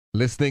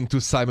Listening to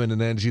Simon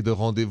and Angie, The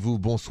Rendezvous.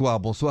 Bonsoir.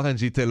 Bonsoir,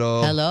 Angie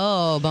Taylor.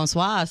 Hello.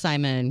 Bonsoir,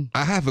 Simon.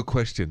 I have a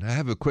question.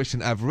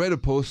 I've read a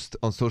post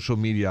on social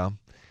media.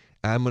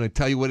 I'm going to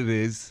tell you what it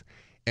is.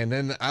 And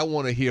then I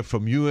want to hear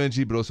from you,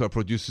 Angie, but also our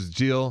producers,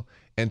 Jill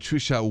and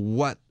Trisha,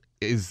 what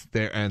is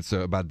their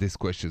answer about this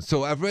question.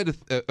 So I've read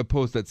a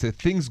post that said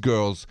things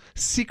girls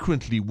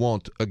secretly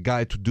want a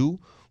guy to do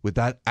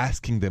without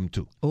asking them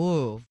to.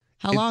 Ooh.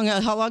 How long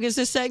is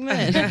this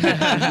segment? We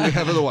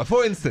have a little while.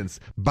 For instance,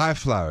 buy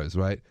flowers,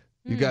 right?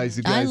 You guys.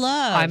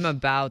 I'm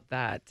about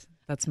that.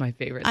 That's my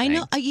favorite thing.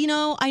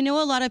 I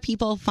know a lot of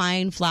people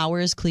find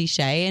flowers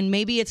cliche, and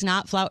maybe it's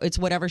not flower. It's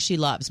whatever she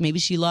loves. Maybe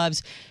she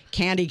loves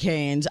candy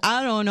canes.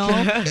 I don't know.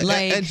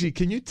 Like, Angie,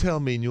 can you tell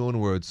me in your own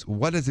words,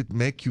 what does it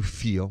make you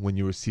feel when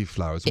you receive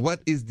flowers? What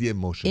is the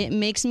emotion? It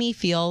makes me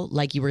feel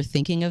like you were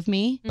thinking of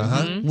me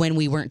when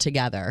we weren't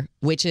together,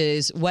 which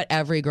is what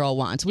every girl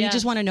wants. We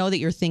just want to know that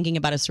you're thinking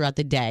about us throughout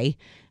the day.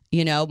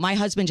 You know, my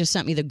husband just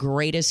sent me the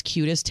greatest,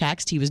 cutest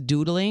text. He was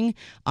doodling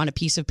on a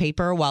piece of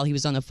paper while he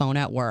was on the phone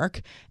at work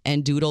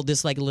and doodled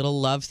this like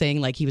little love thing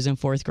like he was in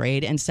 4th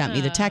grade and sent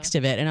me the text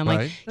of it. And I'm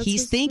like,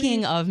 he's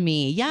thinking of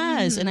me.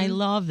 Yes. And I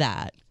love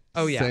that.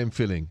 Oh, yeah. Same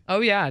feeling.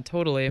 Oh, yeah,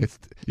 totally. It's,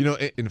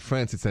 in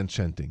France, it's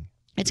enchanting.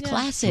 It's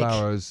classic.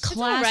 Flowers.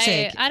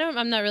 Classic. Right.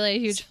 I'm not really a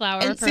huge flower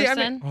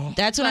person.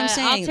 That's what I'm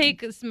saying. I'll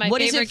take my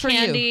What is favorite it for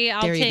candy. you?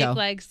 I'll There you take go.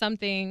 like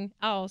something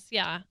else.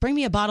 Yeah. Bring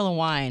me a bottle of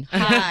wine.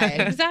 Hi.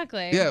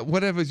 Exactly. Yeah,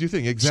 whatever's you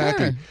think.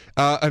 Exactly.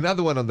 Sure.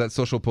 Another one on that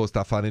social post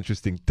I found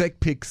interesting.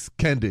 Tech pics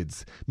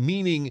candids,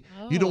 meaning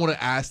you don't want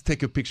to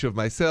take a picture of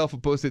myself or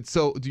post it.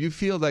 So do you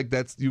feel like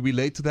you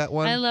relate to that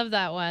one? I love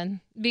that one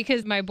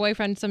because my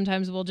boyfriend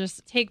sometimes will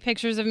just take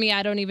pictures of me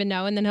I don't even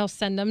know, and then he'll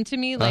send them to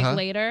me like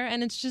later,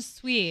 and it's just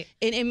sweet.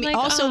 And it Like,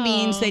 also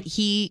means that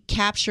he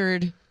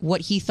captured what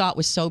he thought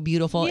was so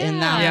beautiful in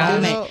that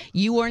moment.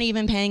 You weren't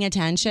even paying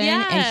attention,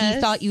 and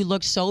he thought you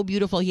looked so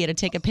beautiful he had to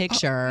take a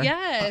picture.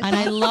 Yes. And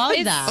I love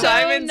It's that. so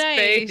Simon's nice.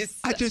 face.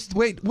 I just,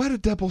 wait, what a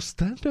double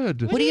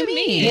standard. What do you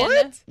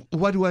mean?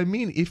 What do I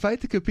mean? If I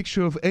take a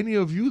picture of any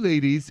of you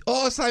ladies,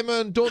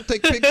 Simon, don't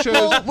take pictures.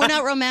 Well, we're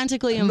not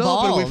romantically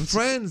involved. No, but we're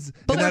friends.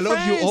 But and we're I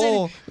love you friends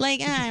all. and, like,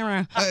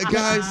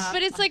 guys.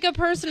 But it's like a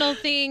personal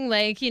thing.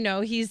 Like,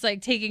 he's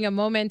like taking a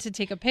moment to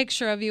take a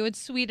picture of you.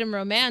 It's sweet and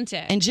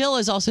romantic. And Jill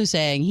is also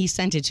saying he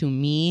sent it to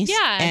me.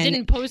 Yeah, and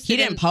didn't post He it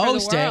didn't for the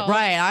post it. world.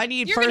 Right. I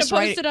need You're first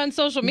gonna post it on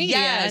social media.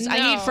 Yes,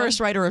 I need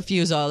first right of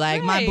refusal.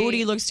 Like, my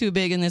booty looks too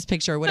big in this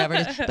picture or whatever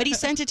it is. But he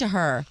sent it to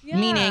her,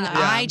 meaning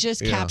I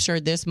just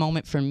captured this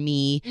moment for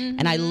me,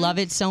 and I love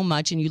it so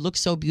much, and you look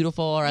so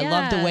beautiful, or I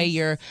love the way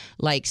you're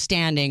like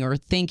standing or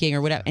thinking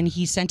or whatever. And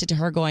he sent it to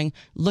her going,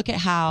 look at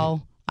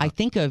how I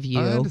think of you.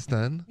 I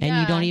understand. And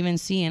you don't even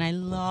see, and I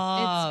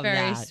love It's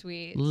very that.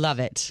 sweet. Love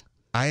it.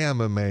 I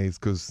am amazed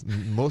because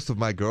most of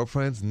my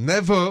girlfriends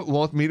never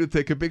want me to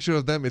take a picture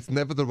of them. It's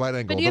never the right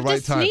angle, But you the have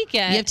right to time. sneak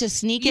it. You have to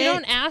sneak You it.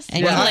 don't ask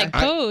and them you- to like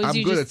pose. I'm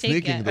you good just at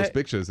sneaking take those it.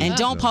 pictures. And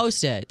don't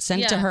post it.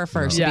 Send it to her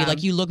first. Yeah. Be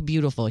like, you look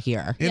beautiful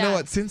here. You know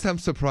what? Since I'm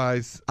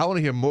surprised, I want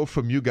to hear more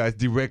from you guys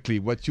directly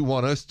what you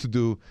want us to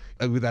do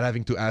without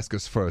having to ask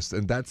us first.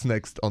 And that's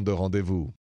next on The Rendezvous.